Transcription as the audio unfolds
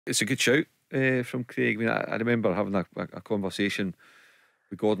It's a good shout from Craig. I mean, I remember having a conversation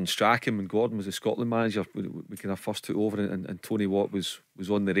with Gordon Strachan when Gordon was the Scotland manager. We kind of first took over, and Tony Watt was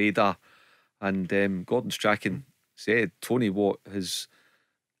on the radar. And Gordon Strachan said Tony Watt has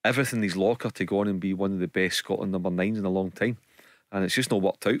everything in his locker to go on and be one of the best Scotland number 9s in a long time. And it's just not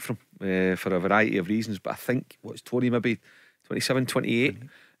worked out for him for a variety of reasons. But I think, what's Tony, maybe 27, 28?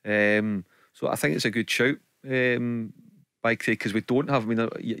 So I think it's a good shout by Craig, because we don't have, I mean,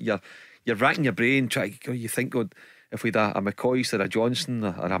 you're racking your brain trying to, you think, God, if we'd a McCoist or a Johnson or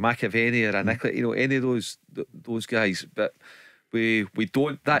a McAvenny or a Nicholas, you know, any of those guys. But we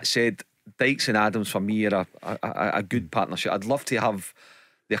don't. That said, Dykes and Adams for me are a good partnership. I'd love to have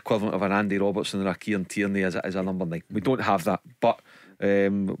the equivalent of an Andy Robertson or a Kieran Tierney as a number 9. We don't have that, but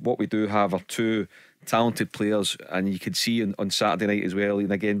what we do have are two talented players, and you could see on Saturday night as well,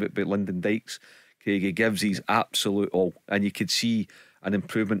 and again but Lyndon Dykes, Craig, he gives his absolute all, and you could see an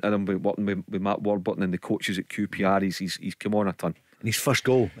improvement in him with working with Matt Warburton and the coaches at QPR. He's come on a ton. And his first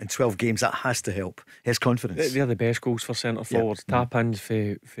goal in 12 games, that has to help his confidence. They're the best goals for centre forwards. Tap ins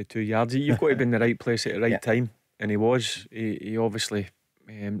for 2 yards. You've got to be in the right place at the right time, and he was. He obviously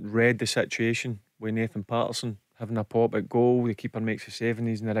read the situation with Nathan Patterson having a pop at goal. The keeper makes a save, and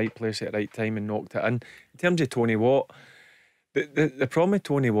he's in the right place at the right time and knocked it in. In terms of Tony Watt, the problem with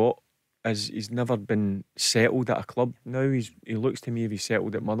Tony Watt is he's never been settled at a club. Now he looks to me if he's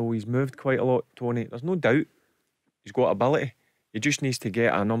settled at Motherwell. He's moved quite a lot, Tony. There's no doubt he's got ability. He just needs to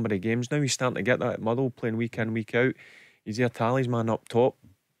get a number of games now. He's starting to get that at Motherwell, playing week in, week out. He's their talisman up top.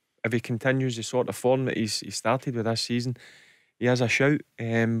 If he continues the sort of form that he's started with this season, he has a shout.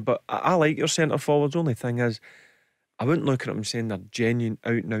 But I like your centre forwards. The only thing is, I wouldn't look at them saying they're genuine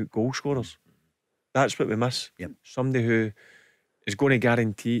out and out goal scorers. That's what we miss. Somebody who is going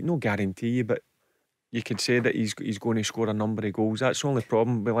to not guarantee you, but you could say that he's going to score a number of goals. That's the only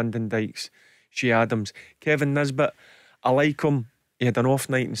problem with Lyndon Dykes, Shea Adams, Kevin Nisbet. I like him. He had an off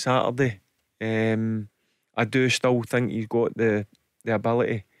night on Saturday. I do still think he's got the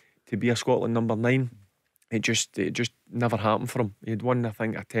ability to be a Scotland number 9. It just never happened for him. He had one, I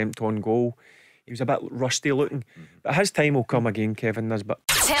think, attempt on goal. He was a bit rusty looking, but his time will come again, Kevin Nisbet.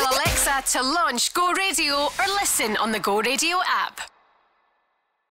 Tell Alexa to launch Go Radio or listen on the Go Radio app.